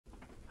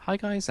Hi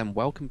guys, and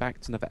welcome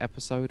back to another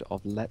episode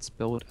of Let's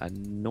Build a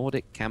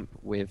Nordic Camp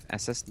with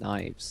SS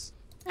Knives.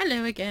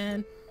 Hello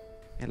again.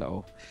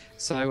 Hello.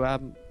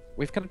 So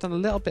we've kind of done a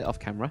little bit off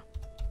camera.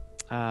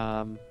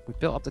 We've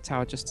built up the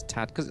tower just a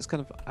tad because it's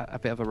kind of a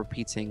bit of a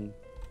repeating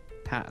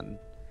pattern.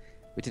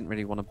 We didn't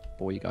really want to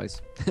bore you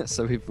guys,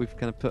 so we've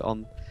kind of put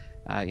on,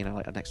 like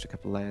an extra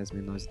couple of layers. Me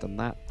and Liz have done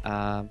that.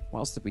 What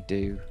else did we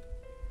do?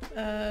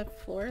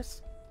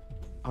 Floors.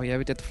 Oh yeah,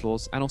 we did the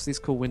floors and also these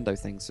cool window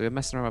things. So we're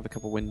messing around with a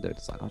couple of window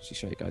design. I'll actually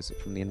show you guys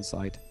it from the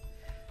inside.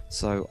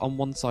 So on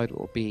one side it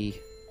will be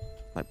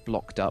like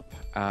blocked up,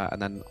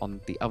 and then on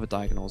the other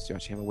diagonals you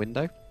actually have a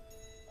window.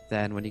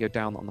 Then when you go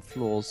down on the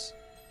floors,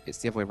 it's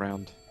the other way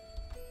around.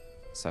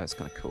 So it's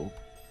kind of cool.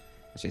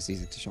 Actually, it's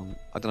easy to show.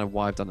 I don't know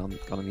why I've gone on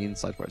the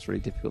inside where it's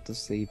really difficult to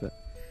see, but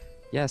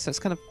yeah. So it's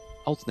kind of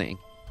alternating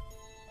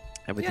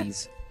with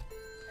these.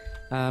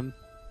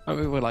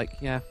 We were like,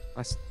 yeah,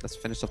 let's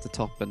finish off the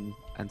top and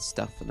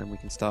stuff, and then we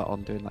can start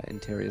on doing like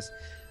interiors.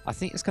 I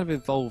think it's kind of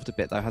evolved a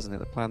bit though, hasn't it?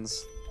 The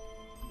plans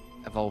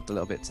evolved a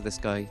little bit to this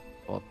guy,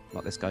 or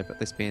not this guy, but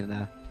this being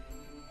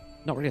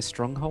not really a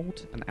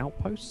stronghold, an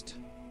outpost.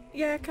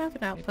 Yeah, kind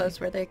of an outpost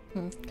where they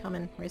can come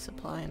and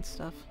resupply and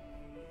stuff.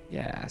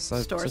 Yeah,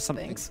 so Stores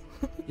something, things.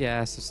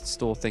 yeah, so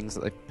store things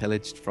that they've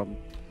pillaged from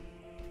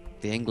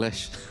the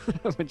English,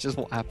 which is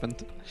what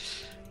happened.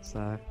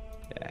 So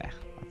yeah,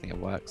 I think it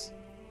works.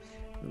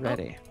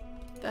 Ready.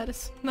 Oh, that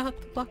is not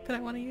the block that I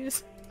want to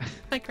use.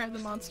 I grabbed the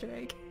monster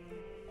egg.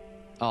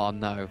 Oh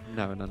no.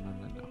 No, No.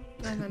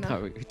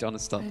 we don't want to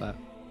stop that.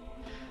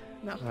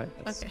 No. Right,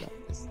 Okay.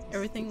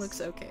 Everything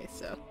looks okay,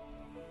 so.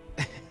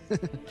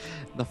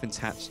 Nothing's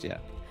hatched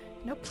yet.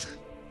 Nope.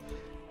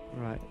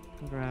 Right,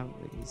 grab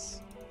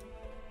these.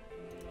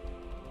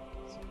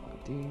 That's what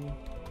I do.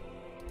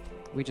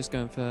 Are we just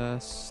going for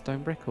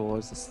stone brick, or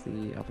is this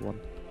the other one?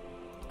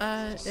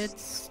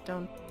 It's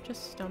stone.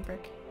 Just stone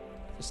brick.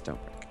 Just stone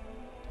brick.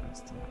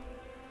 Let's do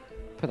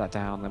that. Put that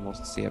down, then we'll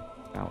see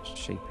about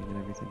shaping and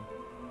everything.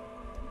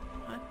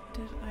 What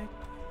did I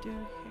do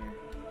here?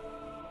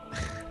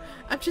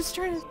 I'm just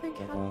trying to think.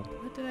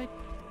 What did I?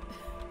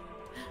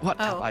 What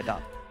have I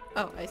done?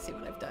 Oh, I see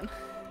what I've done.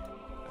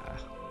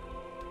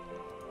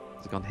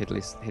 It's gone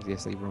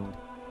hideously wrong.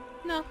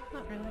 No,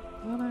 not really.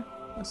 Oh no,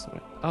 that's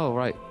alright. Oh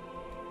right.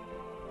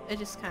 It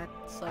just kind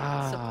of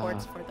like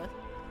supports for the.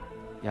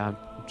 Yeah,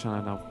 I'm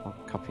trying to now. I'll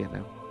copy it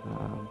now.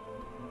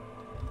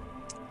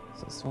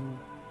 So this one.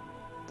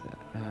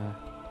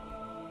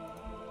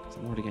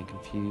 I'm already getting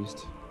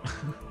confused.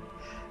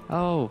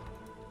 Oh,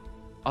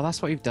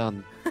 that's what you've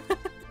done.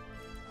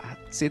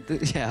 See,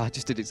 yeah, I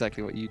just did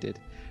exactly what you did.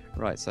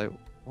 Right, so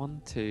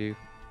 1, 2,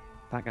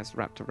 that gets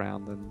wrapped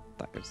around, and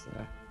that goes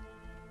there.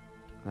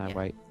 No, Yeah.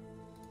 wait.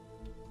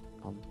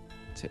 1,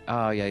 2.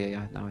 Oh,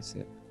 yeah. Now I see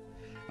it.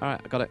 All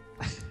right, I got it.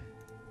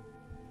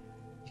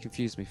 You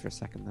confused me for a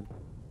second then.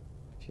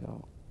 If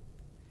you're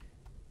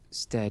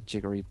stare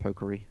jiggery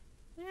pokery.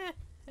 Yeah,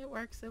 it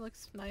works. It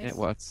looks nice. It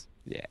works.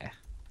 Yeah.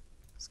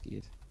 That's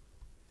good.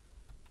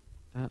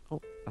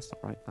 Oh, that's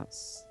not right.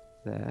 That's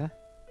there.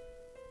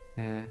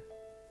 There.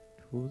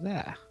 To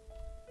there.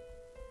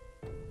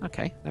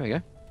 Okay, there we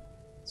go.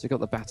 So we've got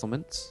the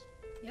battlements.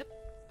 Yep.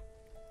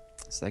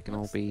 So they can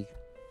all be...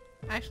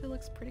 Actually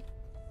looks pretty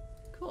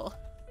cool.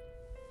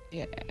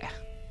 Yeah.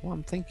 What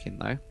I'm thinking,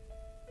 though,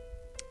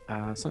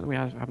 something we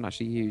haven't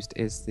actually used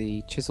is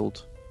the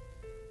chiseled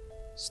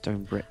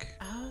stone brick.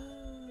 Oh.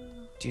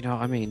 Do you know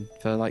what I mean?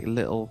 For, like,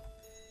 little...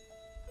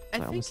 I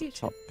like, think almost you the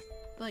top.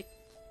 should, like...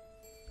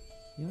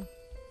 Yeah.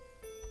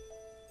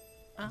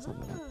 Ah.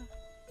 Something like that.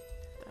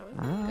 That would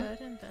be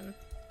good, and then...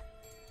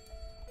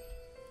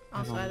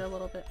 Also add a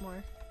little bit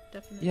more,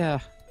 definitely. Yeah.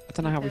 I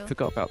don't know how we detail.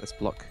 forgot about this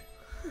block.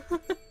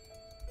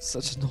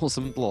 Such an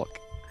awesome block.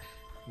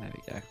 There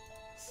we go.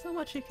 So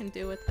much you can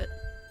do with it.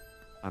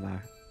 I know.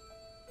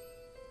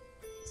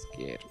 It's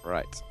good.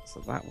 Right. So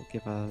that will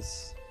give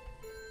us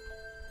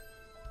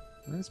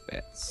those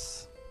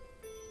bits.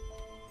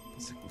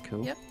 That's looking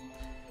cool. Yep.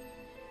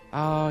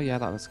 Oh yeah,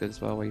 that looks good as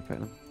well. Where you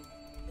putting them?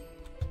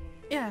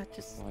 Yeah,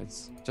 just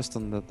Sides. Just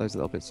on those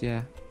little bits.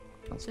 Yeah.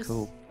 That's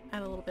cool.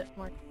 add a little bit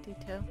more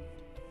detail.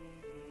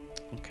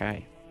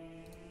 Okay.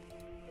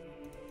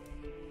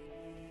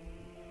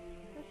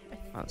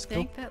 That's I cool.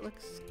 think that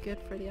looks good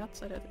for the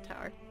outside of the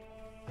tower.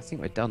 I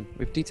think we're done.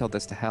 We've detailed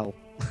this to hell,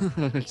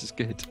 which is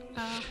good.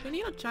 We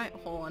need a giant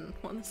hole on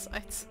one of the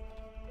sides.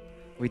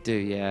 We do,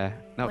 yeah.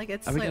 Now, Like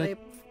it's are we slightly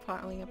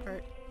falling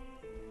apart.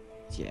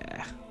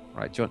 Yeah.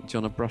 Right, do you want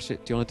to brush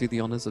it? Do you want to do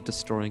the honours of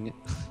destroying it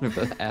with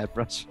an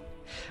airbrush?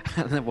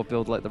 And then we'll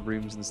build like the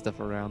rooms and stuff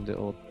around it,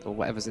 or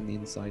whatever's in the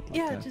inside. Like,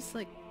 Yeah, just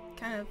like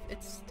kind of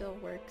it still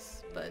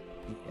works, but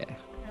yeah.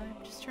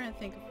 I'm just trying to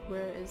think of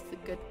where is the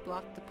good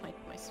block to point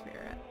my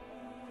sphere at.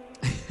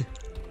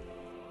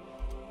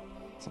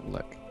 Let's have a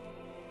look.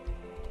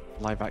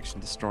 Live action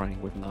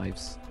destroying with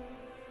knives.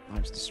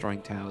 Knives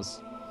destroying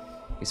towers.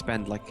 We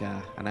spend like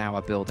an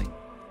hour building.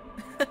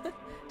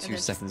 2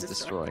 seconds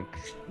destroying.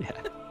 Yeah.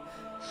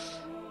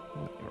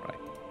 You're right.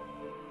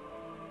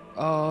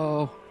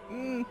 Oh.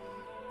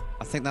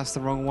 I think that's the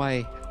wrong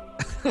way.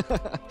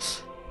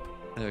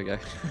 There we go.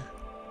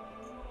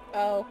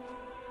 Oh.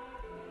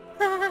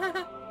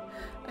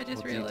 I just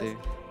What do you realized.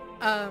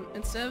 do?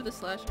 Instead of the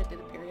slash, I did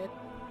a period.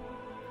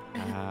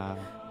 Ah,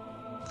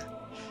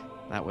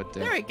 that would do.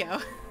 There we go.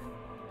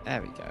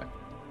 There we go.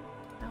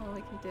 Now all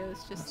we can do is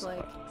just That's like...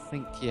 what I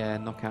think, yeah,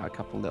 knock out a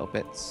couple little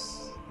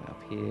bits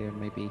up here,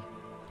 maybe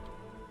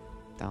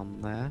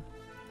down there.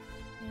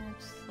 Yeah,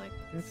 just like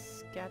Good.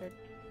 scattered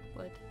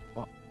wood.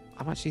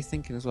 I'm actually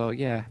thinking as well,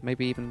 yeah,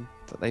 maybe even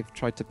that they've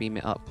tried to beam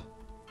it up.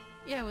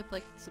 Yeah, with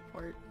like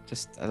support.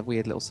 Just a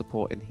weird little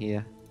support in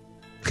here.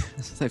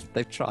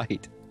 they've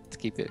tried to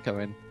keep it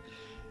going,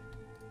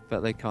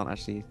 but they can't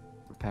actually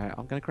repair it.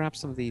 I'm going to grab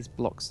some of these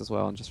blocks as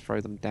well and just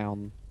throw them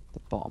down the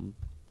bottom.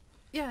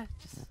 Yeah,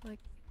 just like...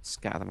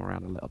 Scatter them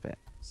around a little bit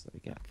so we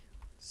get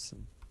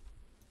some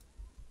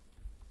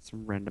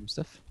random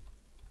stuff.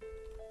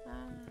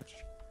 Let's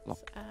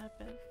Block. add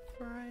a bit of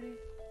variety.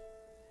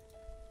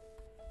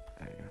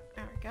 There we go.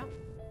 There we go.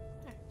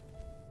 There.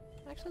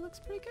 Actually looks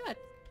pretty good.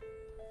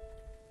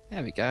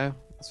 There we go.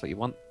 That's what you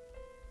want.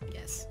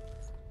 Yes.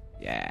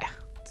 Yeah.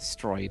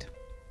 Destroyed.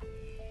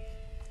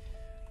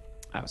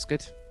 That was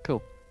good.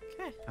 Cool.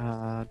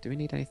 Okay. Do we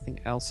need anything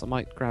else? I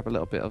might grab a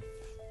little bit of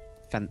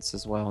fence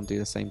as well and do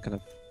the same kind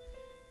of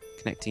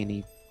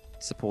connecty-y,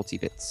 supporty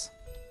bits.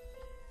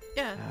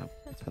 Yeah.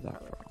 Put that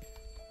probably for.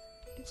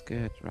 That's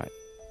good. Right.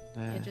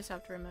 There. You just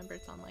have to remember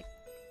it's on like...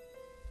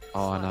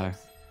 Oh, I know.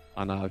 slabs.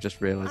 I know. I've just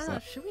I realised don't know,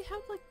 that. should we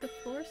have like the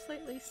floor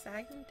slightly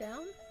sagging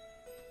down?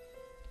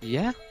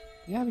 Yeah.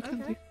 Yeah, we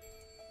can Okay.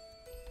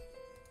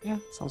 do. Yeah,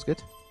 sounds good.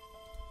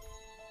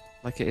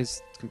 Like it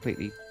is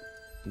completely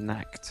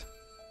knacked.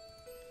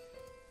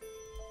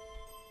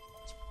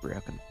 It's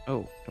broken.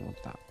 Oh, don't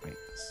want that. Wait.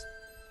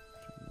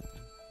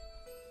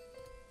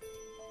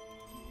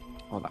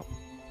 Oh, that one.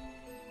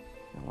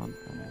 That one,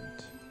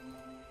 and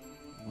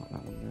not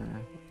that one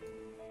there.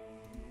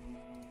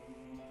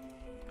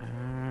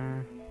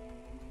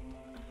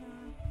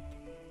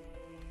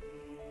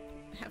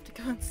 I have to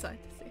go inside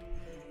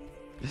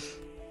to see.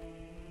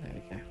 There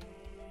we go.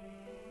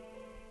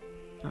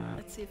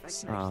 Let's see if I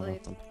so can actually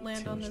that's on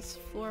land too on much. this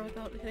floor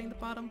without hitting the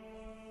bottom.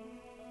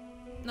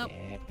 Nope.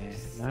 Yeah,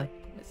 Just, no. like,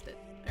 missed it.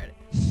 There it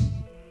is.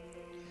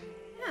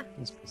 Yeah,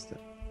 Let's missed it.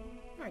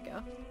 there we go.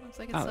 Looks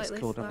like it's Oh, that's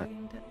slightly cool,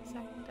 doesn't it?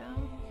 sagging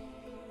down.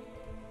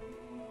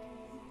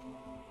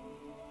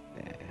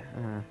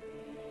 Yeah.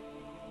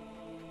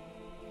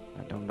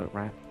 I don't look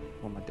right.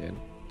 What am I doing?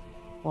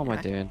 What am I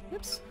Yeah. doing?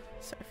 Oops.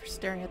 Sorry for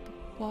staring at the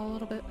wall a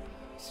little bit.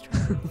 Just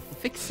trying to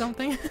fix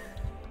something.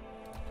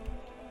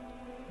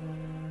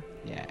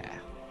 Yeah.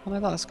 Oh no,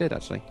 that's good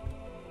actually.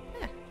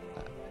 Yeah.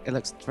 It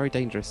looks very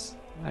dangerous.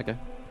 There we go.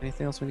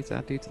 Anything else we need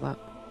to do to that?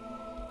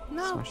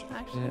 No, Smash it.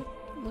 actually, Yeah.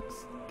 it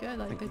looks good. I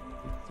Like, think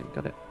we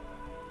got it.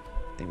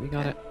 I think we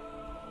got it.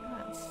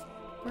 let's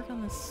work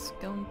on this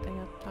scone thing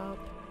up top.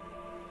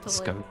 To, like-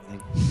 Scope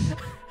thing.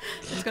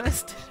 It's gonna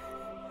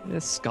Yeah,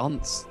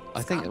 sconce.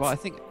 I think. Well, I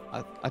think.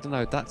 I don't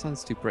know. That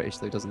sounds too British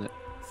though, doesn't it?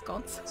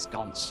 sconce.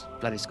 Sconce.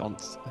 Bloody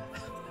sconce.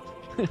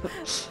 I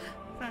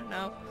don't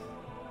know.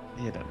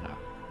 You don't know.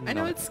 I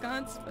know No, it's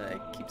sconce, but I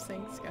keep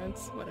saying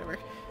scones. Whatever.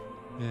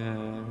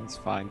 Yeah, it's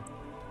fine.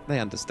 They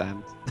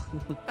understand.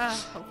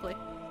 Hopefully.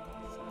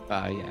 So,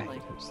 Yeah. like I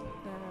hope so.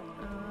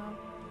 that.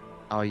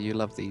 Oh, you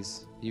love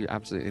these. You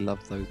absolutely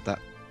love those. That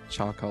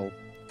charcoal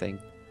thing.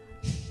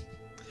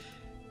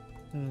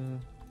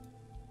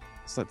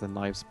 It's like the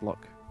knives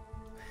block.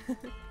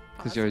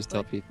 Because you always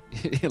tell possibly.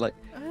 people, you're like,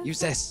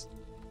 use It's this.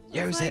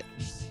 Use like, it.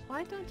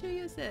 Why don't you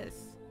use this?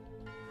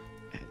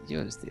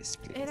 Use this,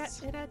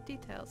 please. It had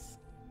details.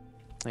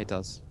 It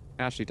does.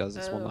 It actually does.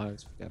 It's one Oh. I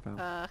always forget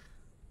about.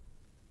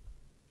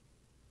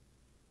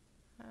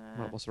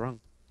 What's wrong?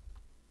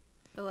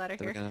 The ladder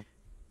That we're here. gonna...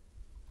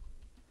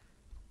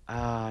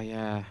 Ah,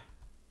 yeah.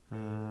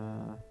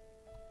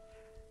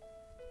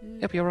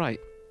 Yep, you're right.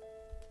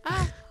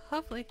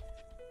 Hopefully.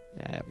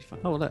 Yeah, it'll be fine.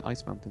 Oh, look,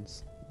 ice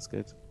mountains. That's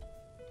good.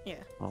 Yeah.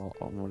 Oh,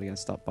 I'm already gonna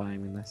start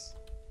buying this.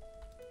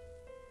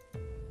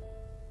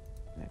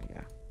 There we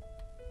go.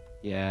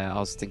 Yeah, I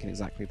was thinking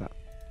exactly that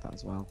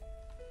as well.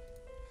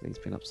 These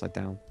been upside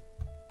down.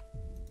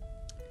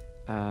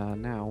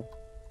 Now,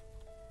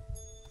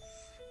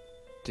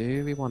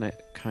 do we want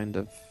it kind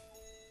of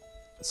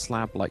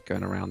slab-like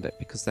going around it?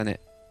 Because then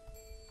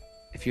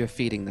if you're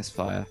feeding this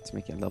fire to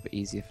make it a little bit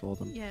easier for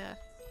them, Yeah.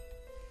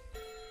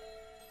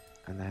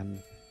 and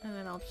then, And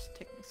then I'll just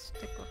take the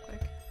stick real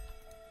quick.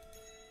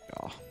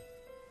 oh,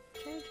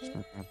 Change just it.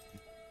 gonna grab-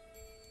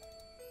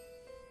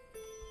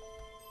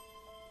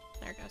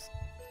 There it goes.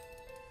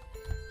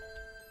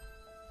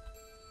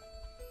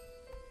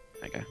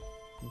 there you go.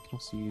 We can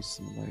also use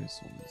some of those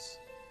ones.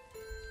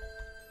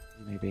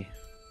 Maybe.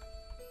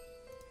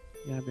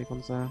 Yeah, big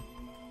ones there.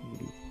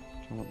 Maybe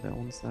try want little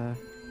ones there.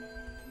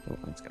 Oh,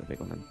 let's get a big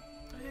one then.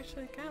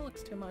 Actually, it kind of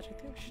looks too much. I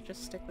think we should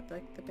just stick with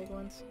like the big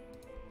ones.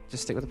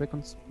 Just stick with the big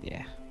ones?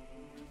 Yeah.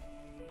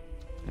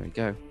 There we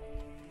go.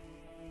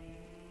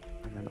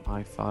 And then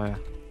I fire.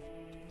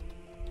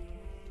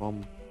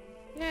 Bomb.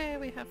 Yay,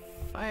 we have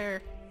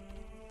fire.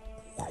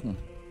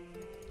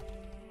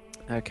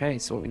 Okay,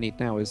 so what we need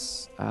now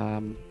is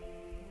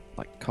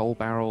like coal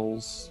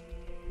barrels,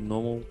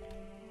 normal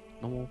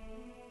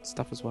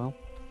stuff as well.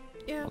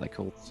 Yeah. What are they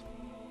called?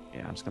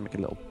 Yeah, I'm just gonna make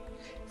a little.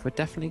 If we're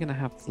definitely gonna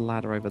have the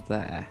ladder over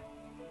there,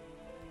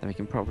 then we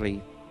can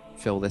probably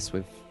fill this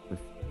with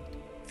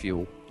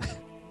fuel.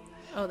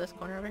 Oh, this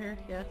corner over here?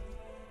 Yeah.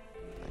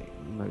 Like,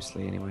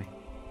 mostly anyway.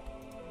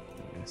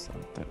 Yeah, so I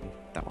don't need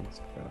that one. Let's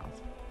go that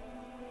off.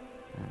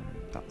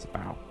 That's a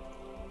barrel.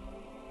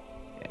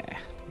 Yeah,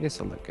 this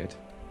will look good.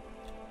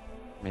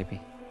 Maybe.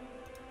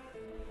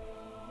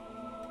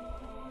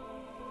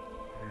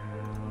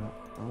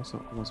 I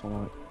also almost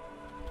want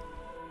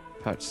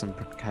to purchase them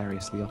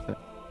precariously off it.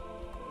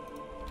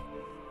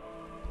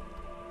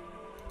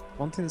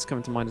 One thing that's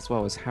coming to mind as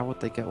well is how would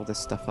they get all this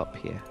stuff up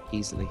here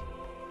easily?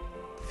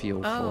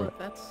 Fuel for it.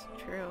 That's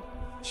true.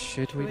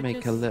 Should we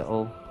make a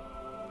little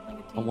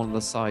Like on one of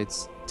the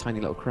sides, tiny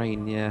little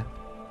crane? Yeah.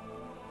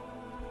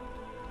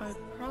 I'd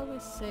probably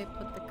say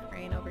put the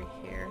crane over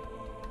here.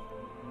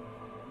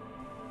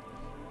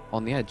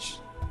 On the edge.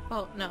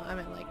 Well, no, I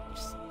meant like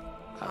just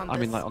on I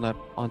mean, this. like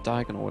on a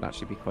diagonal would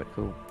actually be quite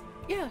cool.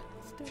 Yeah.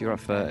 If you're up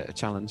for a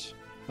challenge,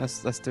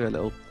 let's do a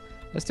little.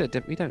 Let's do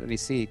it. We don't really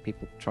see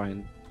people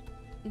trying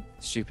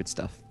stupid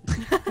stuff.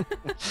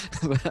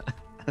 But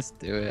let's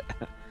do it.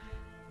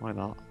 Why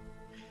not?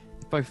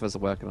 If both of us are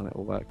working on it,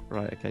 will work.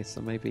 Right. Okay.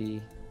 So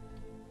maybe.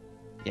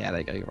 Yeah. There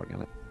you go. You're working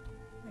on it.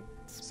 Like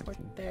support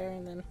there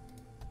and then.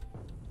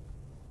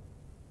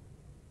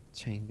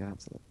 Chain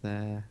gaps up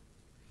there.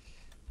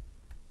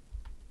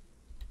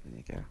 There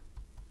you go.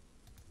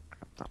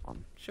 Grab that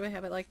one. Should we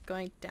have it like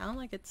going down,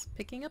 like it's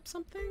picking up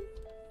something?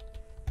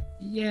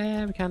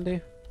 Yeah, we can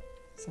do.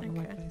 Is that the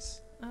right Okay. place?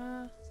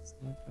 Is that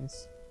the right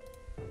place?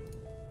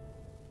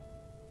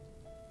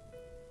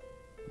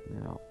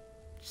 Now,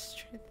 Just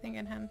trying to think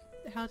on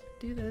how to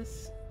do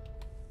this.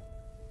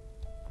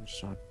 I'm just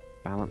trying to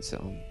balance it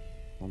on.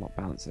 Well, not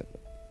balance it,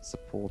 but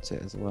support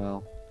it as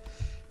well.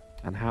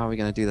 And how are we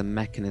going to do the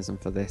mechanism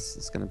for this?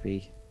 It's going to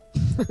be.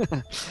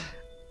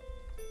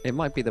 It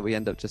might be that we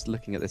end up just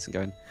looking at this and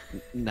going,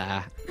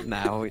 nah,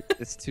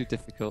 it's too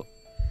difficult.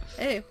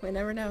 Hey, we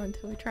never know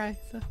until we try.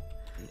 So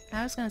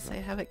I was gonna say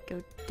have it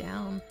go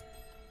down.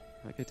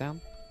 Might go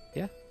down?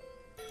 Yeah.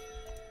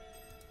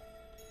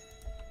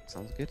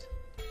 Sounds good.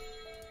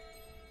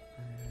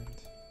 And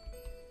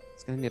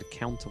it's going to need a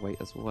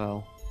counterweight as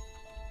well.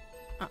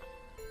 Oh.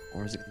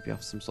 Or is it going to be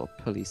off some sort of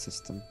pulley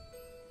system?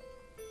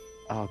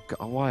 Oh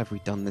god, why have we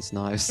done this,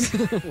 Knives?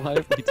 Why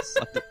have we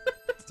decided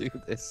to do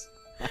this?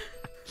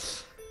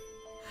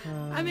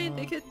 I mean,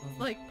 they could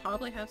like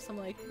probably have some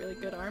like really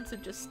good arms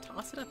and just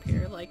toss it up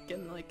here, like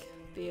in like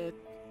the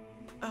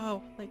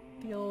like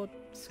the old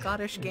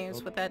Scottish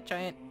games with that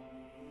giant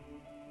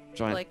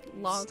like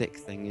log stick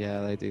thing.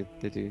 Yeah, they do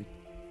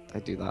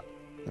that.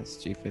 That's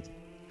stupid.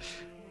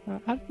 No,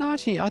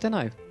 actually, I don't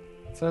know.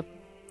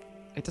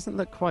 It doesn't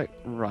look quite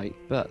right,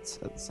 but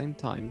at the same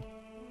time,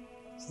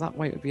 so that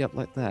weight would be up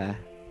like there.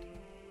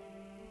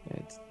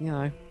 It's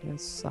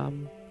it's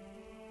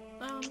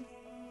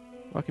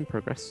work in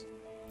progress.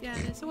 Yeah,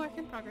 it's a work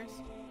in progress.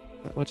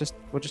 We'll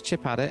just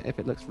chip at it. If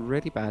it looks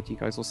really bad, you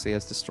guys will see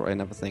us destroy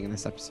another thing in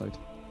this episode.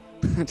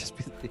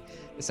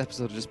 This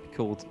episode will just be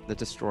called "The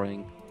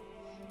Destroying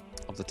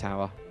of the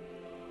Tower,"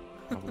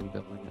 rather than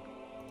building it.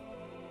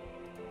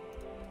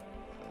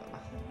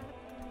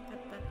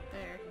 Put that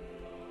there.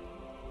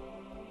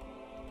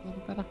 A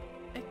little better.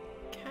 It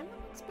kind of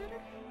looks better.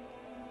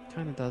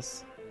 Kind of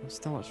does. I'm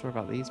still not sure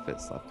about these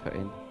bits that I've put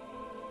in.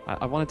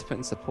 I wanted to put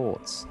in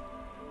supports.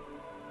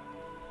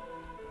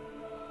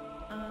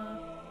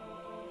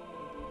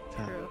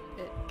 True.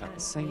 It kind the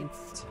of same needs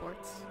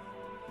supports.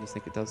 You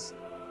think it does?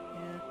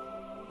 Yeah.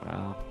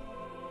 Well,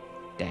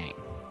 dang.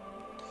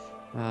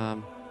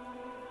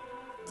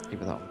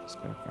 Either that or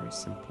just go very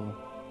simple.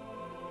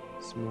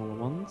 Smaller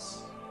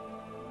ones.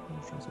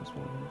 I'll try some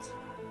smaller ones.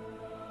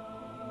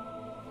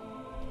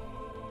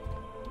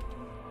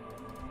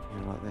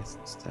 Yeah, like this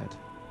instead.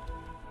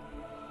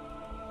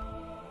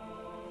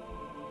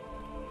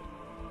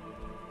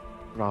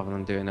 Rather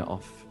than doing it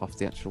off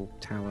the actual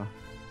tower.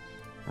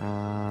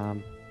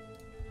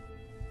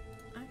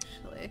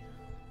 Actually,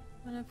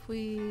 what if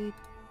we?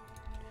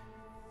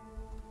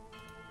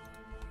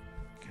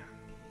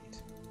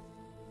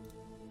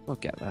 We'll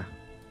get there.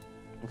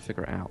 We'll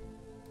figure it out.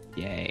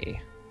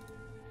 Yay.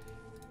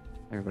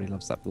 Everybody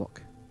loves that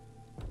block.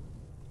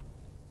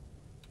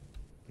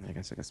 I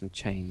guess I got some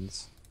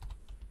chains.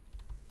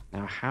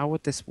 Now, how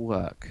would this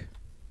work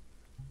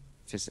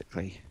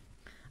physically?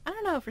 I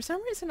don't know. For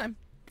some reason, I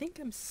think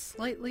I'm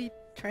slightly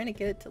trying to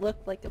get it to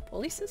look like a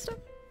pulley system.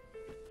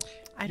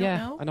 I don't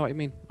know. I know what you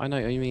mean. I know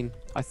what you mean.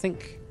 I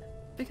think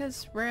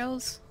Because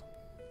rails,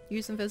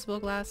 use invisible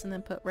glass and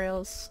then put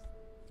rails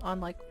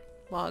on like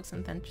logs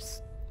and then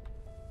just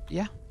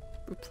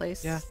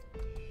replace. Yeah.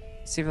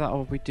 See that,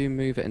 or we do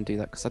move it and do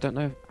that, because I don't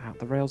know how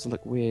the rails will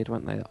look weird,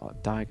 won't they?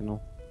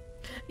 Diagonal.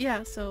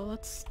 Yeah. So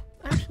let's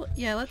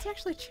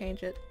actually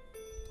change it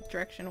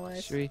direction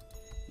wise. Should we?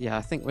 Yeah,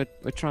 I think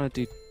we're trying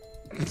to do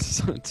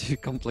It's not too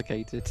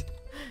complicated.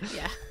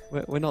 Yeah.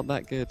 We're not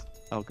that good.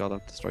 Oh god,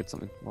 I've destroyed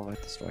something. What have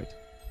I destroyed?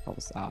 What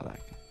was that? Oh, there.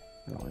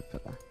 Where do I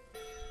put that?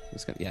 I'm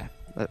just gonna, yeah,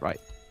 right.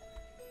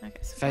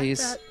 Okay, so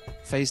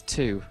Phase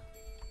 2.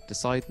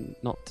 Decide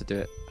not to do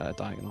it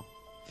diagonal.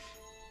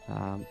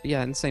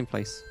 Yeah, in the same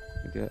place.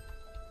 We do it.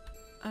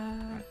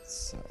 Right,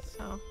 so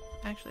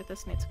actually,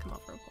 this needs to come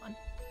over 1.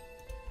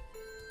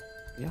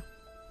 Yeah.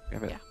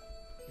 Have it. Yeah.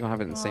 You want to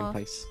have it in the same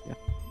place? Yeah.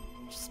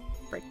 Just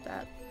break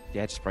that.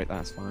 Yeah, just break that.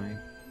 That's fine.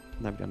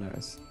 Nobody will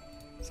notice.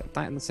 Set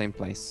that in the same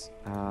place.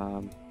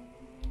 I'm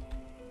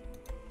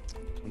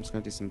just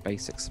going to do some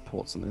basic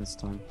supports on this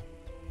time.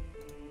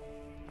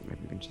 Maybe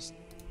we can just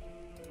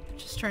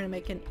trying to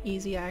make an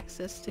easy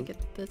access to get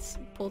this,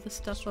 pull this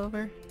stuff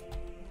over.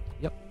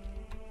 Yep.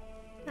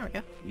 There we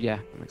go. Yeah,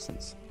 that makes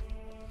sense.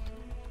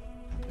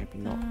 Maybe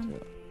not do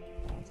it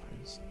all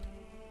those.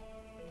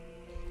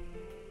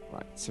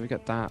 Right, so we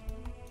got that.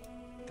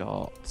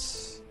 Got.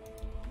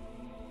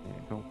 There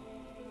you go.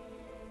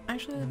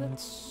 Actually,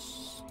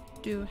 let's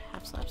do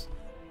half slabs.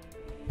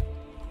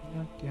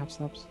 Yeah, do you have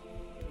slabs?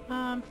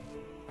 Have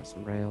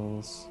some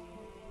rails.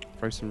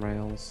 Throw some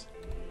rails.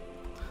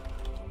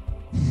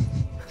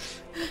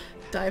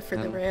 Dive for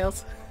the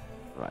rails.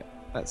 Right,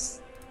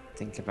 let's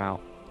think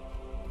about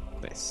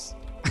this.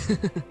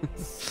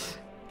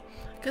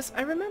 Because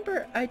I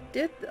remember I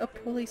did a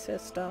pulley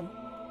system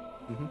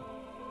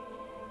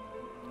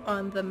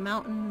on the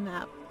mountain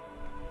map.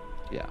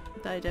 Yeah.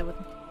 That I did with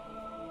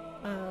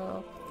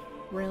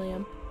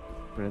Brillium.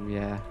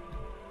 Yeah.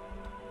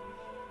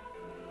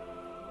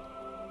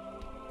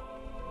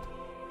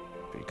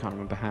 But you can't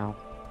remember how.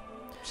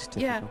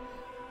 Yeah.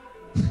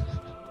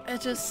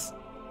 It just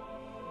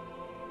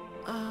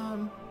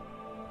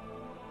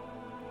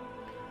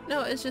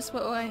no, it's just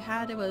what I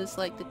had. It was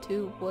like the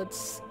 2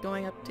 woods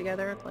going up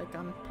together, like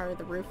on part of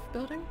the roof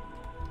building.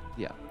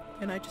 Yeah.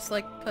 And I just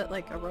like put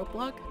like a rope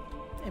log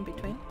in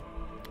between,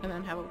 and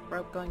then have a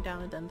rope going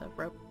down, and then the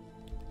rope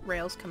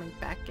rails coming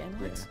back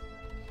inwards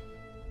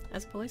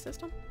as a pulley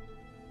system.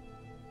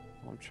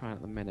 What I'm trying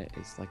at the minute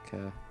is like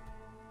a.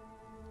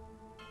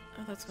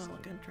 Oh, that's gonna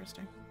look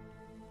interesting.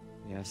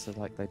 Yeah, so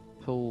like they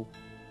pull.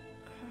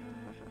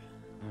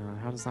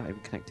 How does that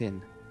even connect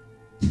in?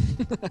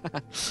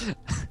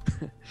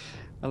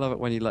 I love it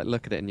when you like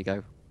look at it and you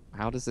go,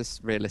 "How does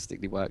this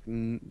realistically work?"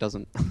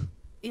 Doesn't.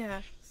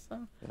 Yeah.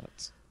 So.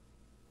 But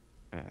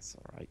that's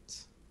all right.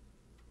 So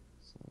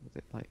was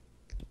it like?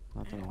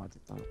 I don't know why I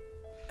did that.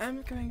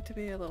 I'm going to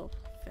be a little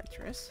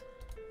adventurous.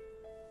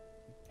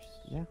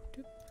 Yeah.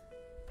 Doop.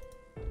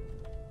 I'm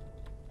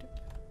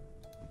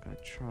gonna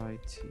try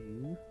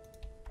to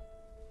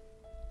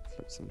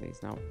flip some of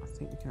these now. I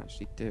think we can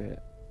actually do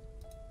it.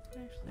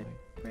 Actually,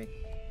 break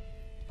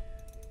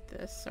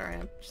this. Sorry,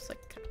 I'm just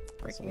like kind of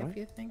breaking a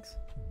few things.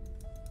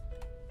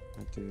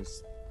 I do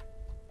this.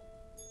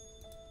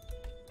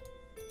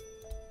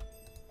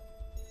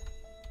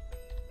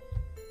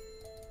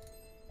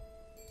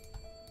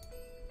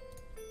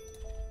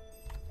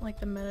 Like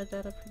the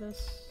metadata for this.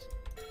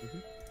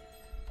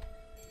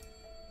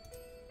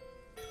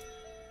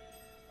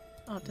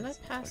 Oh, did I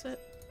pass it?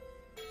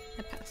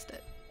 I passed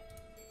it.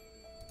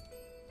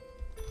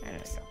 There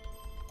it is.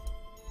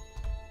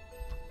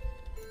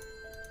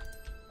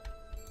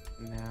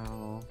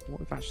 Now, what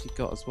we've actually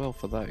got as well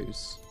for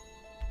those,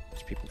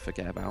 which people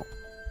forget about,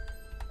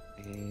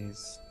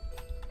 is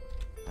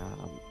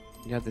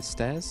you have the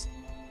stairs.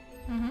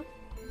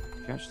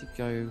 If you actually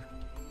go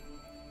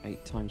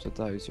 8 times with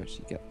those, you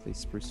actually get the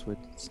spruce wood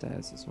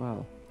stairs as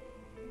well.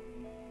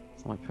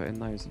 So I might put in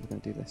those if we're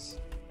going to do this.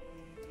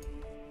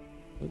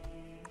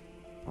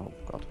 Oh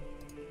god.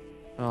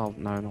 Oh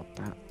no, not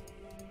that.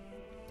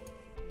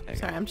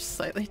 Sorry, I'm just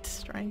slightly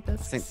destroying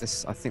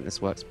this. I think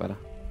this works better.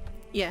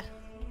 Yeah.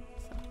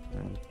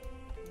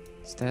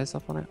 Stairs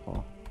up on it,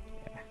 or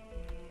yeah.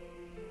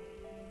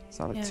 Is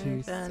that like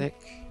too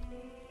thick?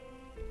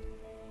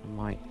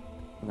 I'm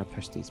gonna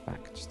push these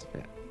back just a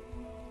bit.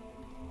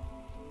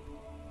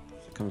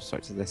 It comes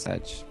straight to this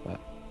edge, but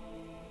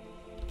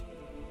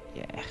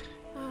yeah.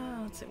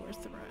 Let's see, where's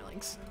the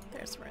railings?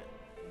 There's the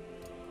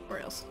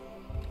rails.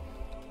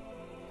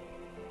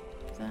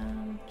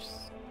 Then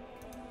just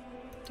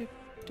doop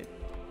doop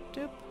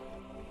doop.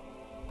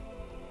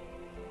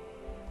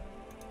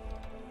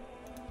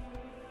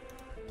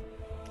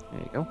 There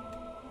you go.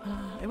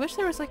 I wish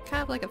there was like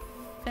kind of like a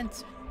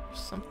fence or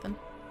something.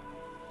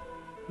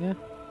 Yeah.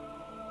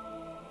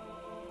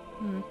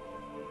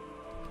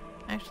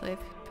 Actually, if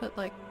you put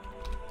like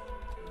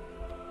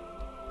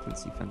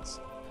Fancy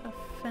fence. a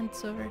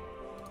fence over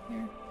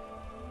here.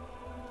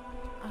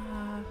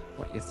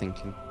 What you're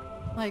thinking?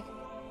 Like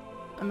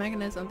a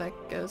mechanism that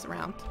goes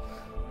around.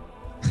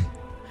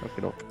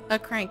 Okie doke. A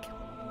crank.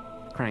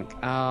 Crank.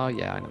 Oh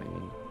yeah, I know what you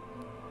mean.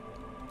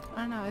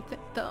 I don't know.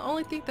 The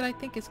only thing that I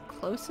think is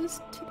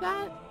closest to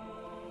that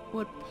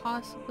would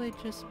possibly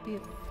just be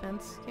a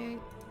fence gate.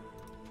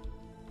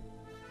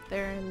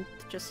 There, and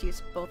just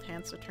use both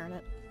hands to turn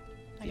it.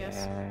 I guess.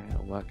 Yeah,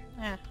 it'll work.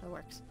 Yeah, it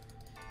works.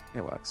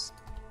 It works.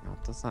 Oh,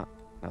 does that?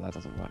 No, that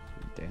doesn't work.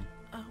 Damn.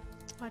 Oh.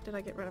 Why did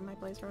I get rid of my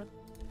blaze rod?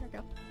 There we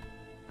go.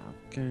 I'm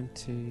going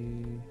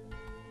to...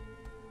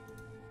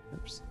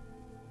 Oops.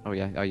 Oh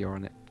yeah, oh you're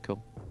on it.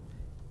 Cool.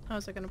 Oh,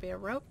 is there going to be a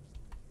rope?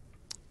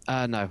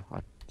 No, I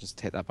just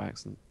hit that by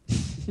accident.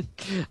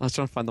 I was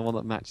trying to find the one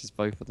that matches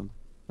both of them.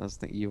 I was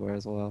thinking you were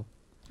as well.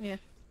 Yeah.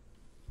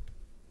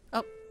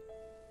 Oh.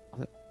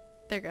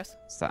 There it goes.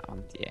 It's that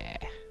one. Yeah.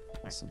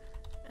 Awesome.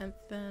 And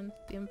then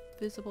the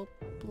invisible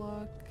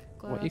block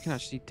glass. What you can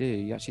actually do,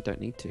 you actually don't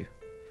need to.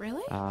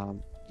 Really?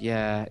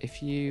 Yeah,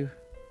 if you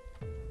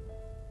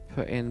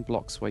put in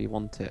blocks where you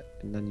want it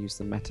and then use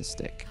the meta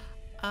stick.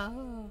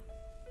 Oh,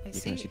 I see.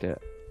 You can actually do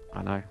it.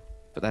 I know.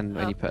 But then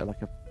when you put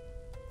like a...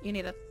 You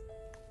need a... Do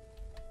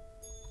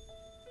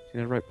you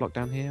need a rope block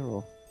down here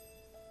or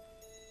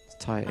to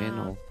tie it in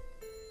or...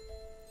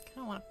 I kind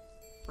of want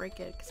to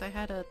break it because I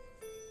had a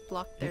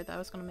block there that I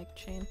was going to make a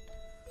chain.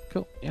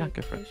 Cool. Yeah,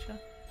 go for it.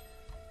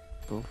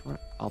 Go for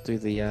it. I'll do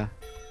the... And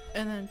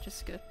then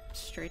just go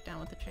straight down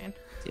with the chain.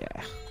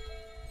 Yeah.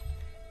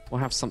 We'll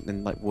have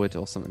something like wood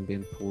or something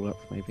being pulled up,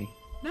 maybe.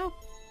 No.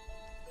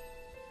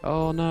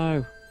 Oh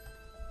no.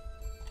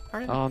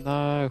 Part of Oh it.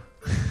 no.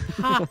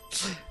 Ha!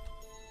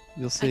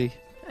 You'll see.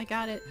 I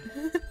got it.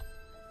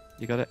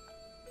 You got it?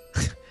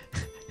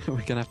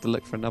 We're gonna have to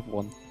look for another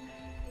one.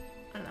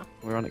 I don't know.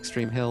 We're on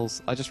extreme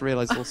hills. I just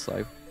realised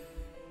also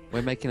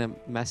we're making a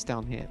mess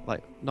down here.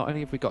 Like, not only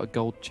have we got a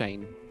gold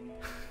chain,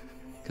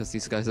 because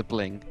these guys are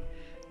bling,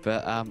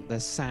 but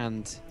there's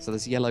sand, so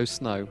there's yellow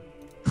snow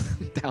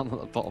down at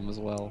the bottom as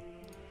well,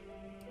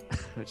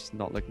 which is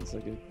not looking so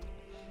good.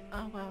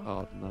 Oh wow.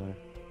 Oh no.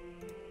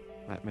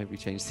 Right, maybe we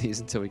change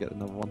these until we get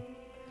another one.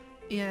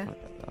 Yeah.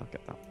 I'll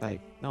get that. Hey,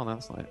 no,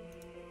 that's not it.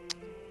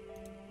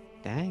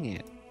 Dang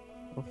it.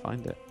 We'll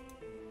find it.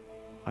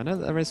 I know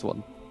that there is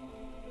one.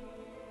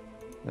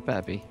 There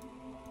better be.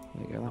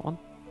 There you go, that one.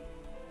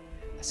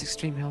 That's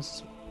extreme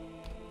hills.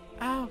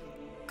 Oh,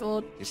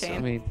 gold chain. I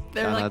mean,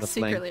 they're like the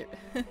secretly,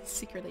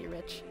 secretly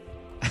rich.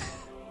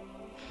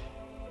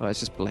 Well, it's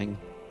just bling.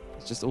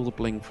 It's just all the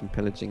bling from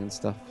pillaging and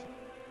stuff.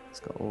 It's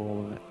got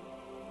all of it.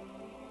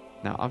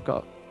 Now, I've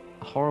got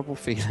a horrible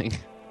feeling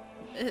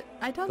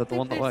I don't that the think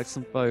one that works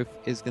on both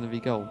is going to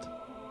be gold.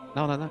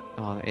 No, no, no.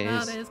 Oh, it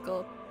is. No, it is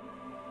gold.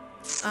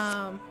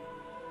 I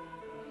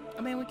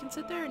mean, we can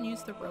sit there and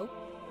use the rope.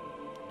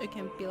 It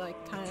can be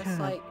like kind of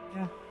slight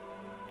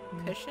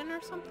cushion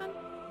or something.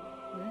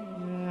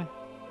 Yeah.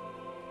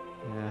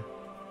 Yeah.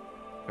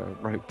 Got a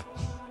rope.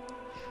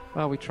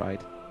 Well, we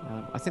tried.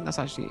 I think that's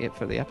actually it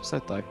for the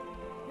episode, though.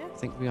 Yeah. I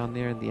think we are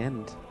nearing the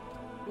end.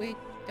 We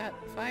got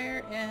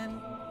fire and...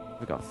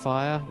 We got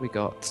fire. We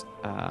got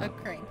a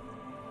crane.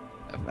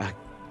 A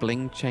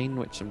bling chain,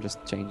 which I'm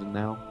just changing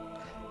now.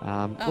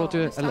 We'll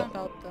do it.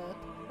 About the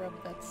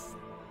rope that's...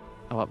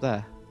 Oh, up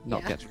there.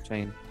 Not the actual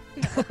chain.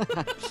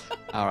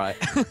 All right.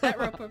 That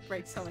rope would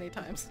break so many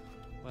times.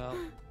 Well,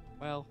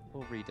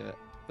 we'll redo it,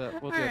 but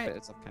we'll do a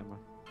bit off camera.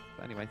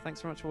 But anyway,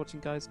 thanks very much for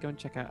watching, guys. Go and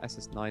check out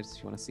SS Knives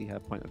if you want to see her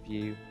point of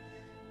view.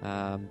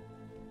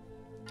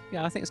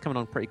 Yeah, I think it's coming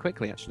on pretty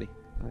quickly, actually,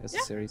 as a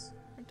series.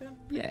 We're doing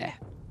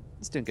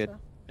it's doing good. So.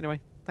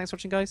 Anyway, thanks for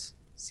watching, guys.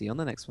 See you on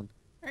the next one.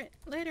 All right,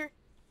 later.